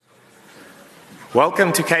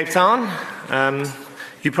Welcome to Cape Town.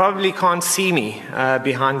 You probably can't see me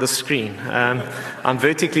behind the screen. I'm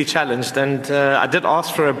vertically challenged, and I did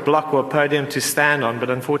ask for a block or a podium to stand on, but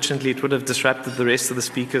unfortunately it would have disrupted the rest of the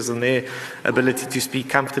speakers and their ability to speak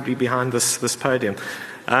comfortably behind this podium.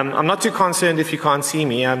 I'm not too concerned if you can't see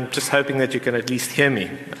me. I'm just hoping that you can at least hear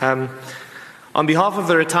me. On behalf of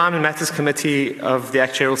the Retirement Matters Committee of the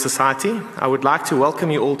Actuarial Society, I would like to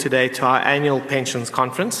welcome you all today to our annual Pensions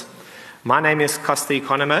Conference. My name is Costa,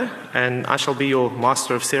 Economou, and I shall be your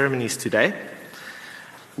Master of Ceremonies today.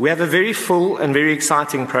 We have a very full and very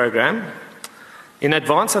exciting program. In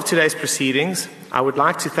advance of today's proceedings, I would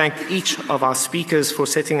like to thank each of our speakers for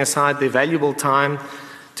setting aside their valuable time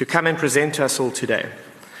to come and present to us all today.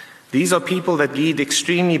 These are people that lead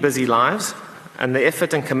extremely busy lives, and the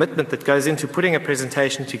effort and commitment that goes into putting a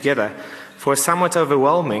presentation together for a somewhat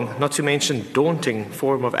overwhelming, not to mention daunting,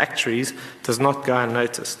 forum of actuaries does not go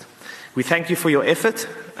unnoticed. We thank you for your effort,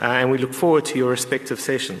 and we look forward to your respective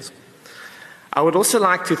sessions. I would also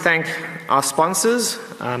like to thank our sponsors,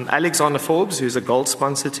 Alexander Forbes, who's a gold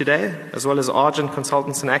sponsor today, as well as Argent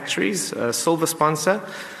Consultants and Actuaries, a silver sponsor,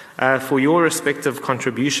 for your respective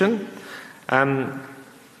contribution.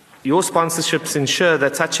 Your sponsorships ensure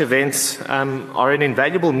that such events are an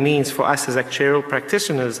invaluable means for us as actuarial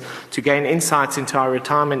practitioners to gain insights into our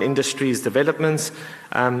retirement industry's developments,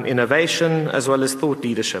 innovation, as well as thought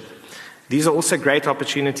leadership. These are also great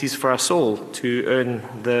opportunities for us all to earn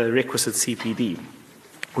the requisite CPD,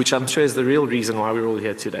 which I'm sure is the real reason why we're all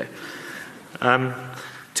here today.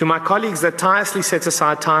 To my colleagues that tirelessly set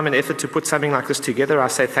aside time and effort to put something like this together, I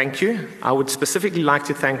say thank you. I would specifically like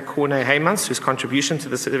to thank Corne Heymans, whose contribution to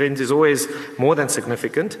this event is always more than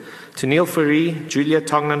significant, to Neil Fourie, Julia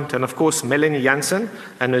Tongnant, and of course Melanie Jansen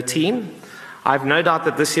and her team. I have no doubt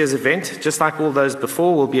that this year's event, just like all those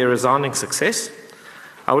before, will be a resounding success.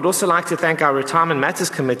 I would also like to thank our Retirement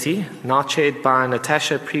Matters Committee, now chaired by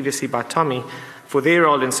Natasha, previously by Tommy, for their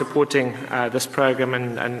role in supporting this program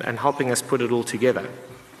and helping us put it all together.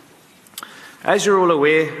 As you're all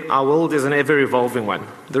aware, our world is an ever-evolving one.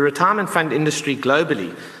 The retirement fund industry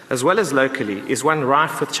globally, as well as locally, is one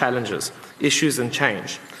rife with challenges, issues and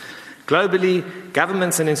change. Globally,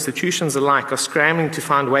 governments and institutions alike are scrambling to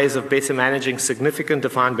find ways of better managing significant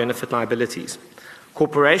defined benefit liabilities.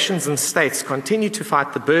 Corporations and states continue to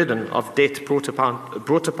fight the burden of debt brought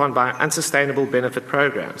upon by unsustainable benefit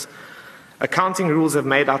programs. Accounting rules have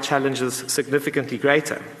made our challenges significantly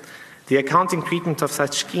greater. The accounting treatment of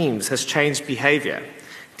such schemes has changed behavior.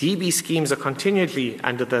 DB schemes are continually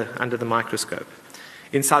under the microscope.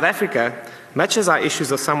 In South Africa, much as our issues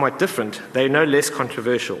are somewhat different, they are no less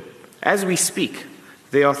controversial. As we speak,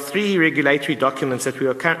 there are 3 regulatory documents that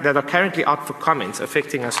are currently out for comment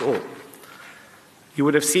affecting us all. You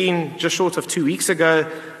would have seen just short of 2 weeks ago,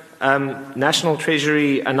 National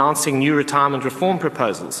Treasury announcing new retirement reform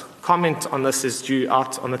proposals. Comment on this is due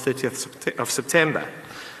out on the 30th of September.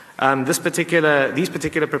 These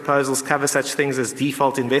particular proposals cover such things as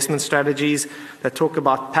default investment strategies that talk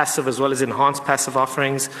about passive as well as enhanced passive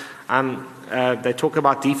offerings. They talk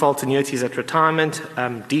about default annuities at retirement,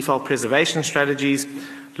 default preservation strategies.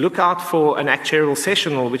 Look out for an actuarial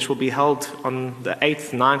session which will be held on the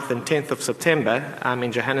 8th, 9th and 10th of September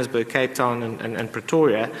in Johannesburg, Cape Town and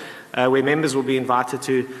Pretoria, where members will be invited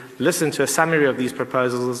to listen to a summary of these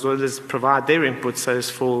proposals as well as provide their input so as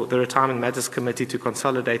for the Retirement Matters Committee to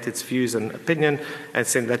consolidate its views and opinion and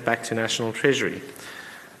send that back to National Treasury.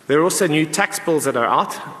 There are also new tax bills that are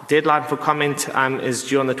out. Deadline for comment is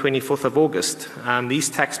due on the 24th of August. These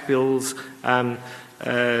tax bills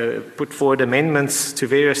put forward amendments to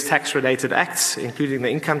various tax-related acts, including the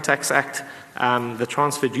Income Tax Act, the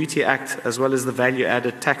Transfer Duty Act, as well as the Value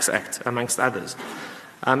Added Tax Act, amongst others,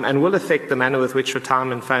 and will affect the manner with which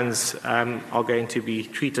retirement funds are going to be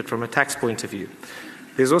treated from a tax point of view.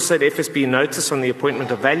 There's also an FSB notice on the appointment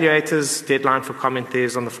of valuators. Deadline for comment there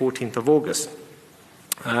is on the 14th of August,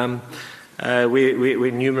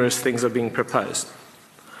 where numerous things are being proposed.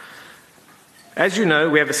 As you know,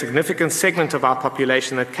 we have a significant segment of our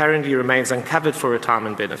population that currently remains uncovered for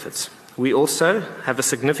retirement benefits. We also have a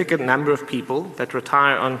significant number of people that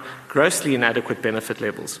retire on grossly inadequate benefit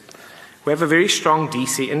levels. We have a very strong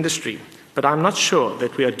DC industry, but I'm not sure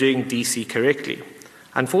that we are doing DC correctly.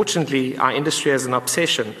 Unfortunately, our industry has an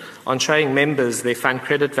obsession on showing members their fund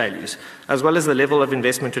credit values, as well as the level of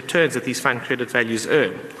investment returns that these fund credit values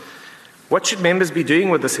earn. What should members be doing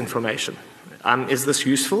with this information? Is this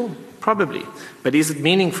useful? Probably. But is it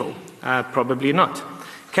meaningful? Probably not.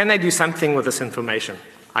 Can they do something with this information?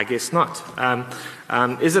 I guess not.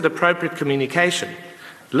 Is it appropriate communication?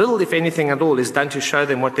 Little, if anything at all, is done to show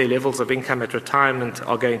them what their levels of income at retirement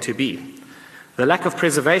are going to be. The lack of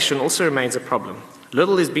preservation also remains a problem.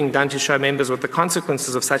 Little is being done to show members what the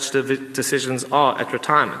consequences of such decisions are at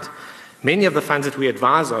retirement. Many of the funds that we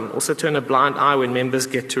advise on also turn a blind eye when members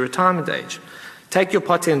get to retirement age. Take your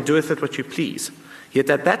pot and do with it what you please. Yet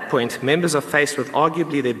at that point, members are faced with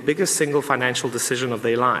arguably their biggest single financial decision of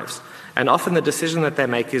their lives. And often the decision that they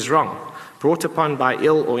make is wrong, brought upon by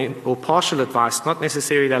ill or partial advice not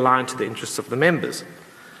necessarily aligned to the interests of the members.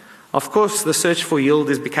 Of course, the search for yield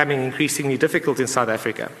is becoming increasingly difficult in South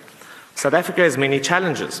Africa. South Africa has many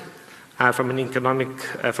challenges from an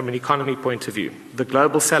economy point of view. The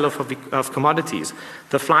global sell-off of commodities,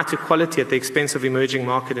 the flight to quality at the expense of emerging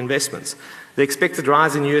market investments, the expected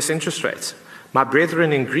rise in US interest rates, my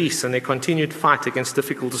brethren in Greece and their continued fight against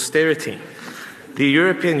difficult austerity, the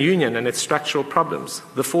European Union and its structural problems,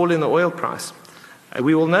 the fall in the oil price.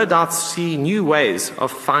 We will no doubt see new ways of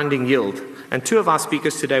finding yield, and two of our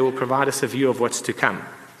speakers today will provide us a view of what's to come.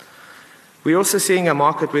 We're also seeing a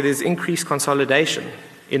market where there's increased consolidation.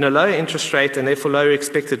 In a low interest rate and therefore lower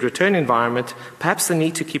expected return environment, perhaps the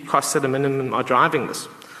need to keep costs at a minimum are driving this.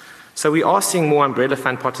 So we are seeing more umbrella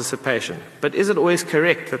fund participation. But is it always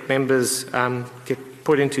correct that members get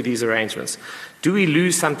put into these arrangements? Do we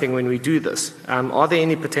lose something when we do this? Are there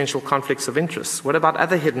any potential conflicts of interest? What about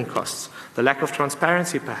other hidden costs? The lack of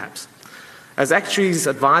transparency, perhaps? As actuaries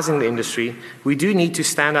advising the industry, we do need to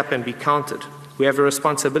stand up and be counted. We have a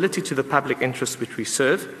responsibility to the public interest which we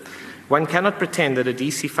serve. One cannot pretend that a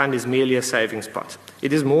DC fund is merely a savings pot.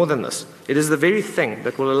 It is more than this. It is the very thing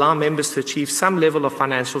that will allow members to achieve some level of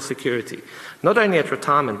financial security, not only at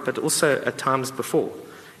retirement, but also at times before.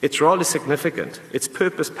 Its role is significant. Its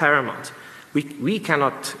purpose paramount. We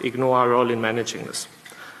cannot ignore our role in managing this.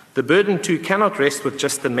 The burden, too, cannot rest with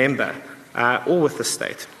just the member or with the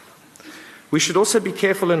state. We should also be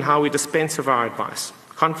careful in how we dispense of our advice.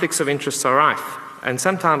 Conflicts of interest are rife and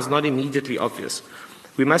sometimes not immediately obvious.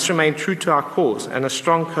 We must remain true to our cause, and a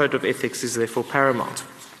strong code of ethics is therefore paramount.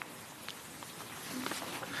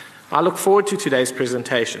 I look forward to today's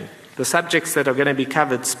presentation. The subjects that are going to be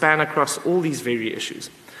covered span across all these very issues.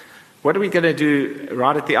 What are we going to do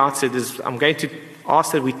right at the outset is I'm going to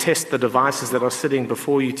ask that we test the devices that are sitting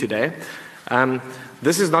before you today.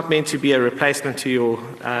 This is not meant to be a replacement to your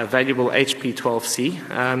valuable HP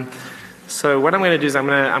 12C. So what I'm going to do is I'm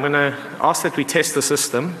going to ask that we test the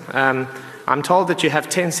system. I'm told that you have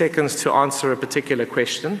 10 seconds to answer a particular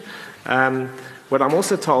question. What I'm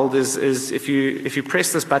also told is if you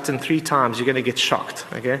press this button 3 times, you're going to get shocked.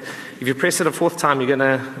 Okay? If you press it a 4th time, you're going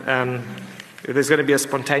to there's going to be a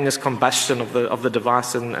spontaneous combustion of the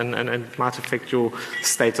device, and it might affect your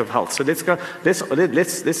state of health. So let's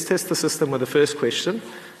test the system with the first question.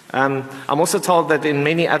 I'm also told that in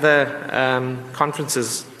many other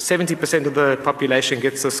conferences, 70% of the population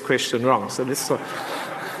gets this question wrong. So let's start.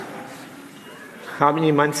 How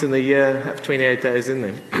many months in the year have 28 days in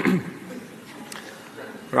them?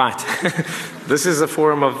 Right. This is a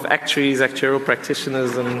forum of actuaries, actuarial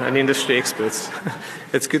practitioners, and industry experts.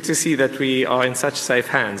 It's good to see that we are in such safe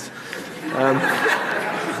hands.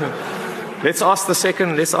 Let's ask the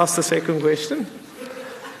second question.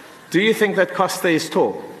 Do you think that Costa is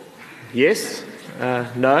tall? Yes?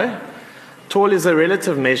 No? Tall is a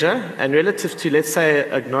relative measure, and relative to, let's say,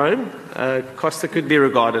 a gnome, Costa could be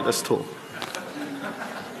regarded as tall.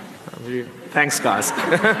 Thanks, guys.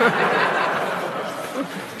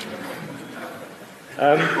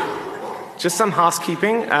 Just some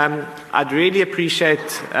housekeeping. I'd really appreciate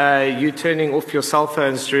you turning off your cell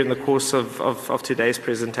phones during the course of today's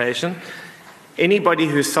presentation. Anybody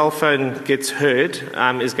whose cell phone gets heard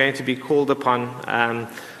is going to be called upon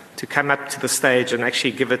to come up to the stage and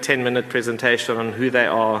actually give a 10-minute presentation on who they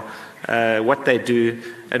are, what they do,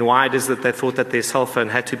 and why it is that they thought that their cell phone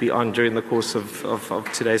had to be on during the course of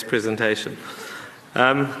today's presentation.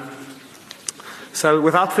 So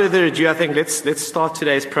without further ado, I think let's start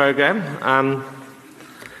today's program.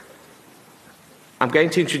 I'm going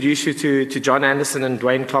to introduce you to John Anderson and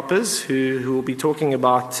Dwayne Kloppers, who will be talking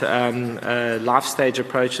about life stage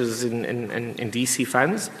approaches in DC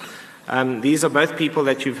funds. These are both people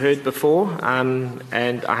that you've heard before,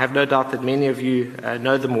 and I have no doubt that many of you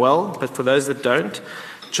know them well, but for those that don't,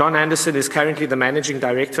 John Anderson is currently the Managing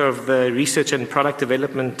Director of the Research and Product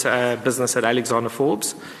Development business at Alexander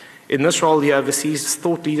Forbes. In this role, he oversees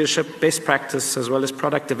thought leadership, best practice, as well as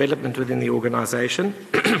product development within the organization.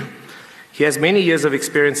 He has many years of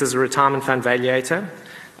experience as a retirement fund valuator,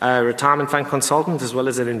 a retirement fund consultant, as well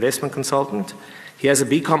as an investment consultant. He has a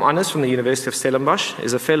BCom Honours from the University of Stellenbosch,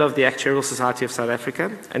 is a Fellow of the Actuarial Society of South Africa,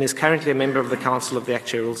 and is currently a member of the Council of the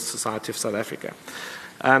Actuarial Society of South Africa.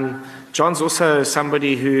 John's also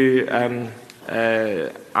somebody who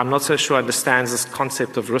I'm not so sure understands this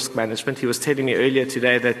concept of risk management. He was telling me earlier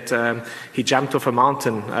today that he jumped off a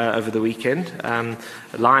mountain over the weekend,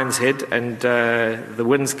 Lion's Head, and the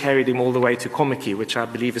winds carried him all the way to Komiki, which I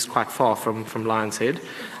believe is quite far from Lion's Head.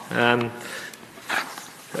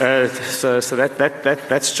 So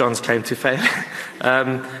that's John's claim to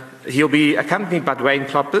fame. He'll be accompanied by Dwayne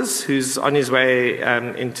Kloppers, who's on his way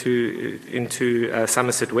into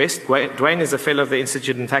Somerset West. Dwayne is a fellow of the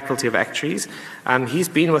Institute and Faculty of Actuaries. He's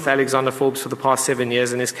been with Alexander Forbes for the past 7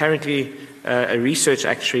 years and is currently a research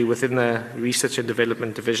actuary within the Research and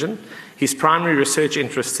Development Division. His primary research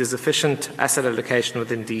interest is efficient asset allocation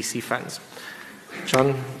within DC funds.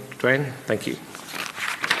 John, Dwayne, thank you.